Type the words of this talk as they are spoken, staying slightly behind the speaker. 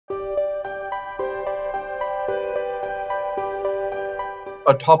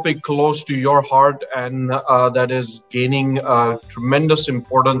a topic close to your heart and that is gaining tremendous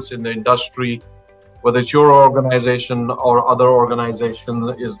importance in the industry, whether it's your organization or other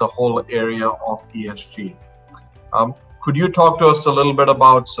organizations, is the whole area of ESG. Could you talk to us a little bit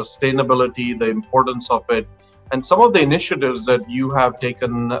about sustainability, the importance of it, and some of the initiatives that you have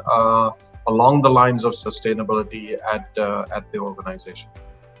taken along the lines of sustainability at the organization?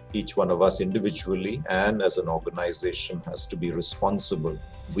 Each one of us individually and as an organization has to be responsible.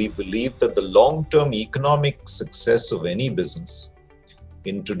 We believe that the long-term economic success of any business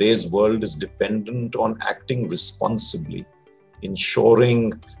in today's world is dependent on acting responsibly,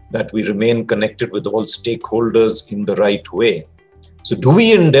 ensuring that we remain connected with all stakeholders in the right way. So do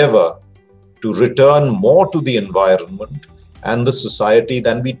we endeavor to return more to the environment and the society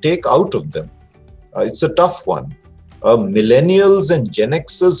than we take out of them? It's a tough one. Millennials and Gen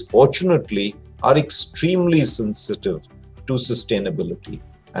Xers, fortunately, are extremely sensitive to sustainability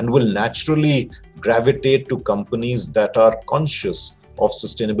and will naturally gravitate to companies that are conscious of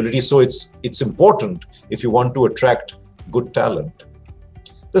sustainability. So it's important if you want to attract good talent.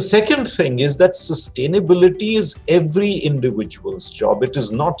 The second thing is that sustainability is every individual's job. It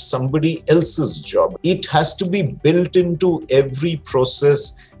is not somebody else's job. It has to be built into every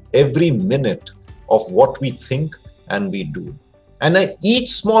process, every minute of what we think and we do. And each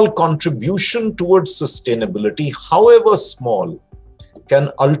small contribution towards sustainability, however small, can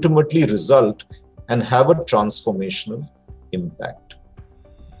ultimately result and have a transformational impact.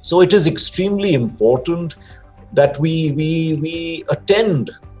 So it is extremely important that we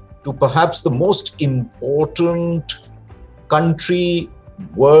attend to perhaps the most important country,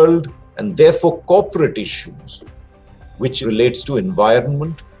 world, and therefore corporate issues, which relates to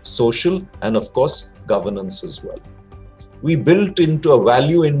environment, social, and of course, governance as well. We built into a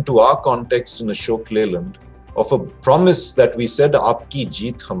value into our context in Ashok Leyland of a promise that we said, "Aapki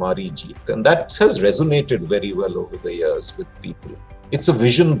jeet, hamari jeet." And that has resonated very well over the years with people. It's a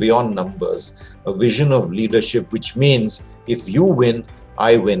vision beyond numbers, a vision of leadership, which means if you win,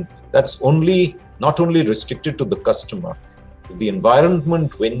 I win. That's not only restricted to the customer. If the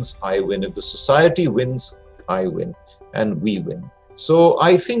environment wins, I win. If the society wins, I win. And we win. So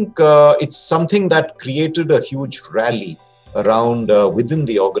I think it's something that created a huge rally around within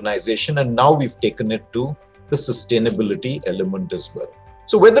the organization, and now we've taken it to the sustainability element as well.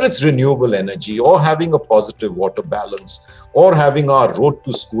 So whether it's renewable energy or having a positive water balance or having our road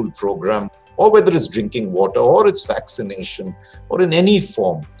to school program, or whether it's drinking water or it's vaccination or in any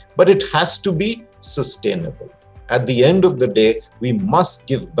form, but it has to be sustainable. At the end of the day, we must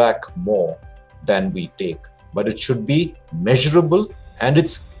give back more than we take, but it should be measurable, and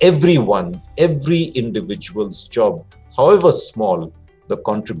it's every individual's job, however small the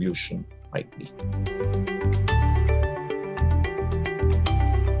contribution might be.